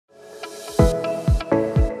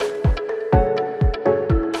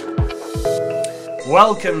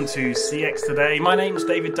Welcome to CX Today. My name is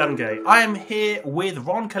David Dungay. I am here with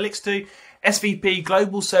Ron Calixto, SVP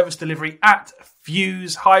Global Service Delivery at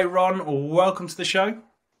Fuse. Hi, Ron. Welcome to the show.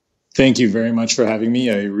 Thank you very much for having me.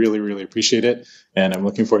 I really appreciate it, and I'm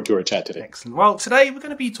looking forward to our chat today. Excellent. Well, today we're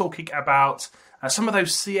going to be talking about some of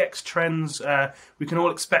those CX trends we can all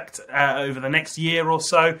expect over the next year or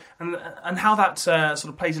so, and how that sort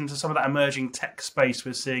of plays into some of that emerging tech space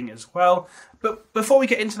we're seeing as well. But before we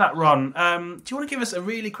get into that, Ron, do you want to give us a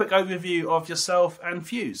really quick overview of yourself and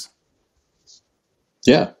Fuse?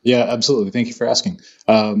 Yeah, absolutely. Thank you for asking.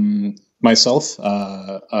 Myself,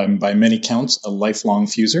 I'm by many counts a lifelong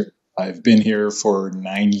Fuser. I've been here for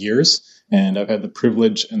 9 years, and I've had the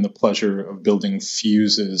privilege and the pleasure of building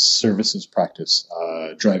Fuse's services practice,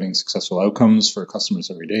 driving successful outcomes for customers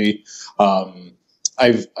every day.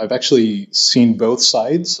 I've actually seen both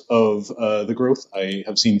sides of the growth. I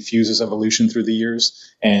have seen Fuse's evolution through the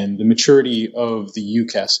years and the maturity of the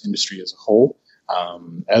UCaaS industry as a whole.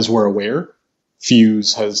 As we're aware,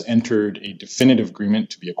 Fuse has entered a definitive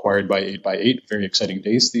agreement to be acquired by 8x8. Very exciting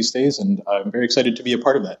days these days, and I'm very excited to be a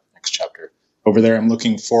part of that next chapter. Over there, I'm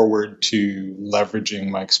looking forward to leveraging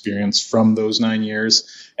my experience from those 9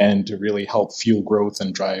 years and to really help fuel growth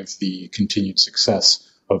and drive the continued success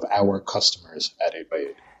of our customers at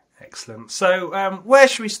 8x8. Excellent. So where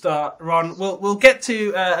should we start, Ron? We'll get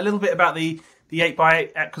to a little bit about the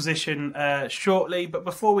 8x8 acquisition shortly, but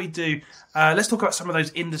before we do, let's talk about some of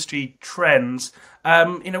those industry trends.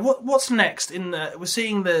 What's next? We're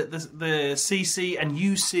seeing the CC and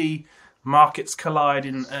UC markets collide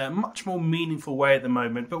in a much more meaningful way at the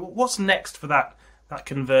moment. But what's next for that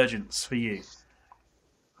convergence for you?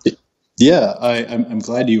 Yeah, I'm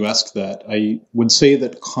glad you asked that. I would say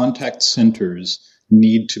that contact centers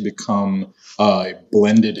need to become a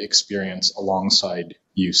blended experience alongside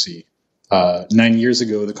UC. 9 years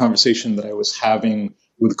ago, the conversation that I was having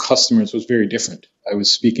with customers was very different. I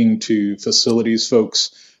was speaking to facilities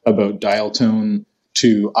folks about dial tone,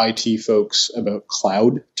 to IT folks about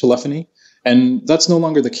cloud telephony, and that's no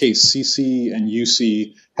longer the case. CC and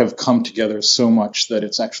UC have come together so much that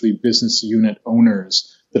it's actually business unit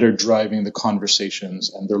owners that are driving the conversations,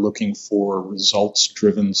 and they're looking for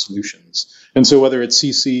results-driven solutions. And so whether it's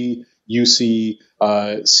CC, UC,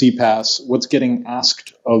 CPaaS, what's getting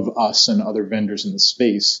asked of us and other vendors in the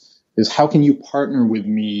space is how can you partner with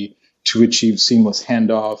me to achieve seamless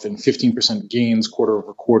handoff and 15% gains quarter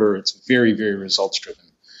over quarter? It's very results driven.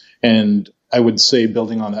 And I would say,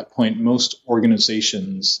 building on that point, most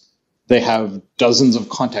organizations, they have dozens of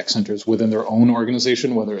contact centers within their own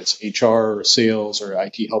organization, whether it's HR or sales or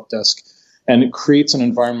IT help desk. And it creates an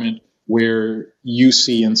environment where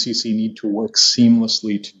UC and CC need to work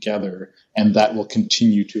seamlessly together, and that will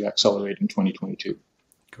continue to accelerate in 2022.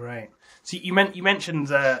 Great. So you mentioned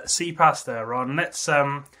CPaaS there, Ron. Let's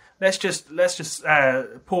just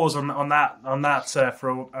pause on that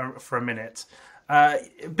for a minute.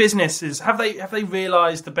 Businesses, have they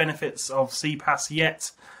realised the benefits of CPaaS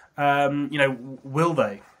yet? Will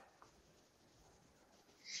they?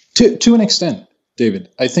 To an extent, David.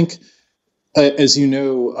 I think. As you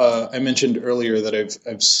know, I mentioned earlier that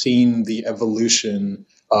I've seen the evolution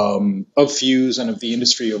of Fuse and of the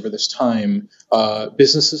industry over this time.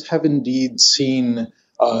 Businesses have indeed seen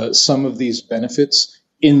some of these benefits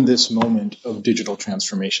in this moment of digital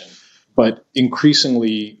transformation. But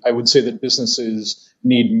increasingly, I would say that businesses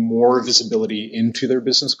need more visibility into their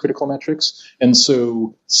business critical metrics. And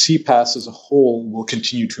so CPaaS as a whole will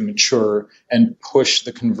continue to mature and push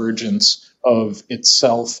the convergence of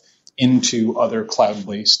itself into other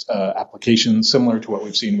cloud-based applications, similar to what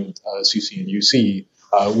we've seen with CC and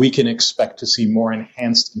UC. We can expect to see more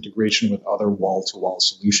enhanced integration with other wall-to-wall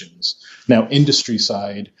solutions. Now, industry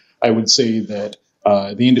side, I would say that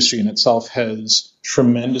the industry in itself has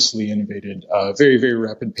tremendously innovated, very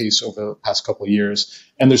rapid pace over the past couple of years.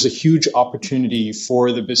 And there's a huge opportunity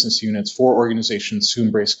for the business units, for organizations to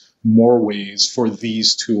embrace more ways for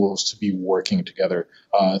these tools to be working together.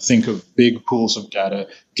 Think of big pools of data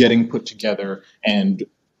getting put together and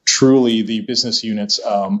truly the business units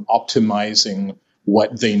optimizing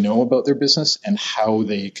what they know about their business and how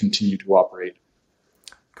they continue to operate.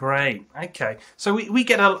 Great. Okay. So we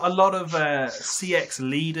get a lot of CX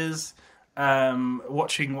leaders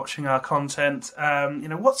watching our content.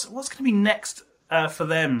 What's going to be next for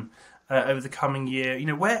them over the coming year?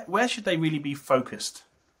 Where should they really be focused?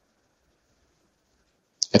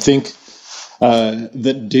 I think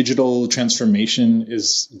that digital transformation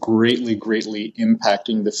is greatly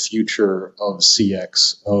impacting the future of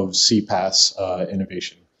CX, of CPaaS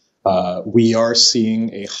innovation. We are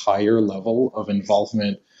seeing a higher level of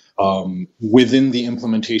involvement within the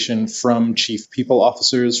implementation from chief people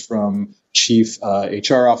officers, from chief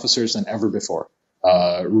HR officers than ever before.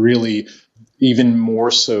 Really, even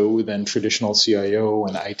more so than traditional CIO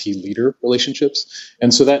and IT leader relationships.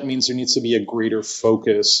 And so that means there needs to be a greater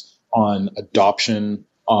focus on adoption,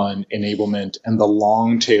 on enablement, and the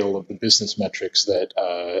long tail of the business metrics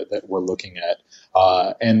that we're looking at.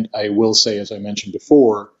 And I will say, as I mentioned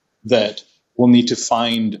before, that we'll need to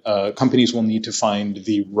find companies will need to find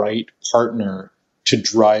the right partner to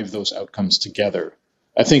drive those outcomes together.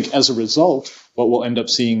 I think as a result, what we'll end up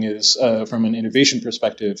seeing is, from an innovation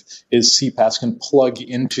perspective, is CPaaS can plug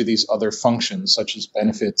into these other functions such as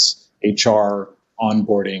benefits, HR,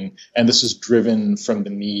 onboarding, and this is driven from the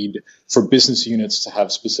need for business units to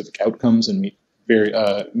have specific outcomes and meet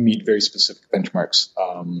very specific benchmarks.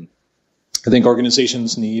 I think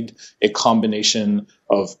organizations need a combination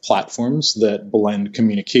of platforms that blend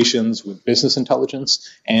communications with business intelligence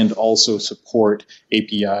and also support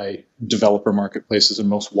API developer marketplaces and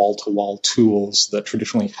most wall-to-wall tools that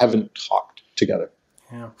traditionally haven't talked together.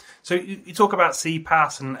 Yeah. So you talk about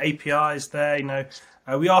CPaaS and APIs there.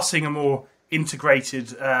 We are seeing a more integrated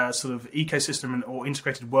sort of ecosystem or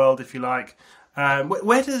integrated world, if you like.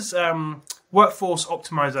 Where does workforce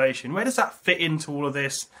optimization, where does that fit into all of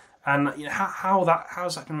this? And how's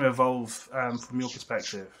that going to evolve from your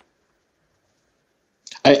perspective?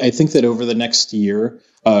 I think that over the next year,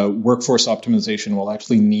 workforce optimization will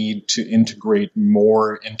actually need to integrate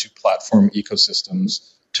more into platform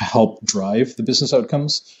ecosystems to help drive the business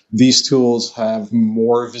outcomes. These tools have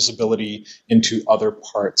more visibility into other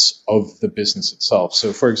parts of the business itself.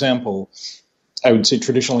 So, for example, I would say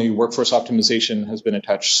traditionally workforce optimization has been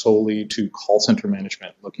attached solely to call center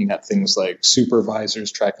management, looking at things like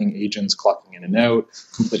supervisors, tracking agents, clocking in and out,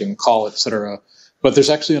 completing a call, etc. But there's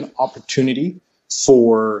actually an opportunity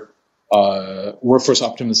for workforce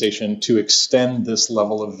optimization to extend this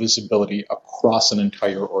level of visibility across an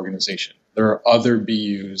entire organization. There are other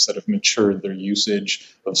BUs that have matured their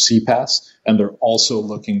usage of CPaaS, and they're also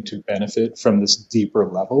looking to benefit from this deeper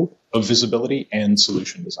level of visibility and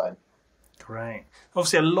solution design. Great.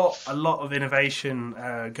 Obviously, a lot of innovation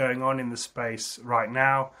going on in the space right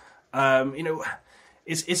now.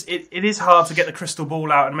 It is hard to get the crystal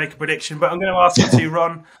ball out and make a prediction, but I'm going to ask you to,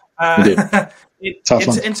 Ron.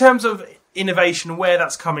 In terms of innovation, where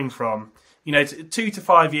that's coming from, 2 to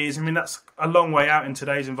 5 years. I mean, that's a long way out in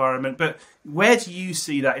today's environment. But where do you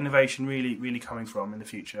see that innovation really, really coming from in the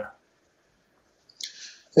future?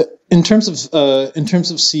 In terms of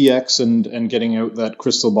CX and getting out that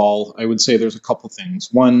crystal ball, I would say there's a couple things.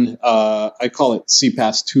 One, I call it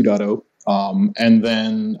CPaaS 2.0, and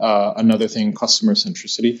then another thing, customer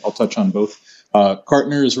centricity. I'll touch on both.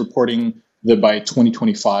 Gartner is reporting that by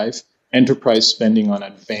 2025, enterprise spending on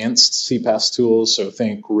advanced CPaaS tools, so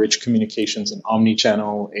think rich communications and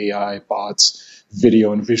omnichannel, AI, bots,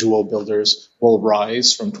 video and visual builders, will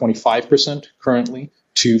rise from 25% currently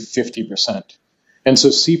to 50%. And so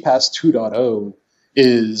CPaaS 2.0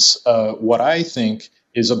 is what I think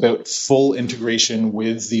is about full integration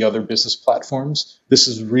with the other business platforms. This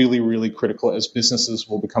is really, really critical as businesses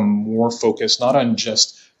will become more focused not on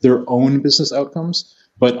just their own business outcomes,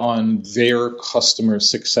 but on their customer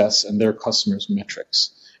success and their customers'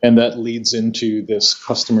 metrics. And that leads into this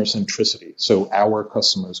customer centricity. So our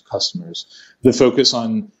customers. The focus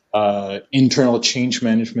on internal change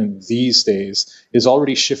management these days is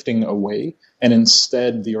already shifting away. And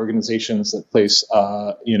instead, the organizations that place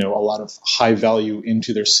a lot of high value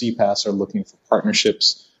into their CPaaS are looking for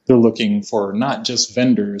partnerships. They're looking for not just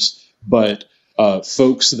vendors, but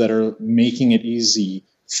folks that are making it easy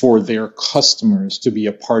for their customers to be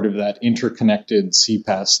a part of that interconnected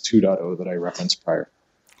CPaaS 2.0 that I referenced prior.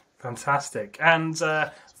 Fantastic. And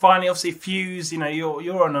finally, obviously, Fuse,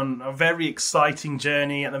 you're on a very exciting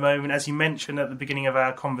journey at the moment, as you mentioned at the beginning of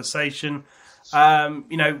our conversation.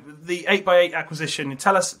 The 8x8 acquisition.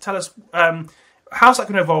 Tell us, how's that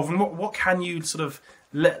going to evolve, and what can you sort of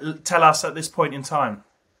tell us at this point in time?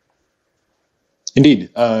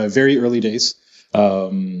 Indeed, very early days.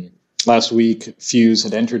 Last week, Fuse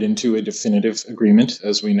had entered into a definitive agreement,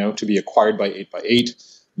 as we know, to be acquired by 8x8.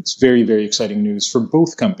 It's very, very exciting news for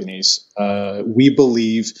both companies. We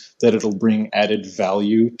believe that it'll bring added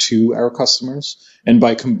value to our customers, and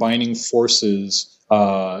by combining forces,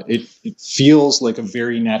 it feels like a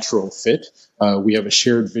very natural fit. We have a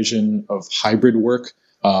shared vision of hybrid work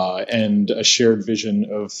and a shared vision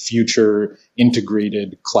of future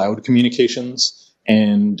integrated cloud communications.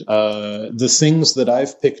 And the things that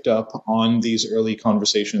I've picked up on these early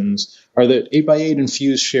conversations are that 8x8 and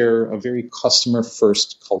Fuse share a very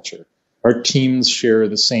customer-first culture. Our teams share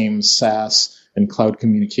the same SaaS and cloud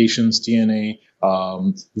communications DNA.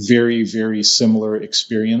 Very, very similar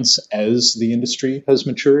experience as the industry has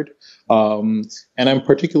matured. And I'm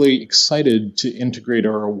particularly excited to integrate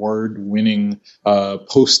our award-winning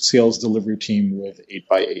post-sales delivery team with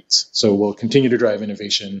 8x8. So we'll continue to drive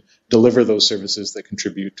innovation, deliver those services that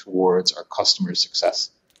contribute towards our customers' success.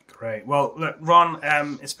 Great. Well, look, Ron,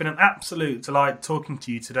 it's been an absolute delight talking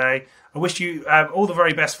to you today. I wish you all the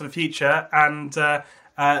very best for the future, and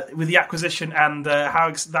with the acquisition and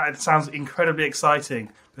that sounds incredibly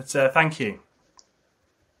exciting. But thank you.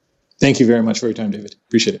 Thank you very much for your time, David.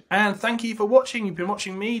 Appreciate it. And thank you for watching. You've been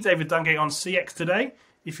watching me, David Dungay, on CX Today.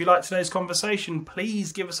 If you like today's conversation,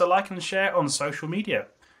 please give us a like and share on social media.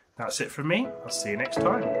 That's it from me. I'll see you next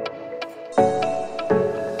time.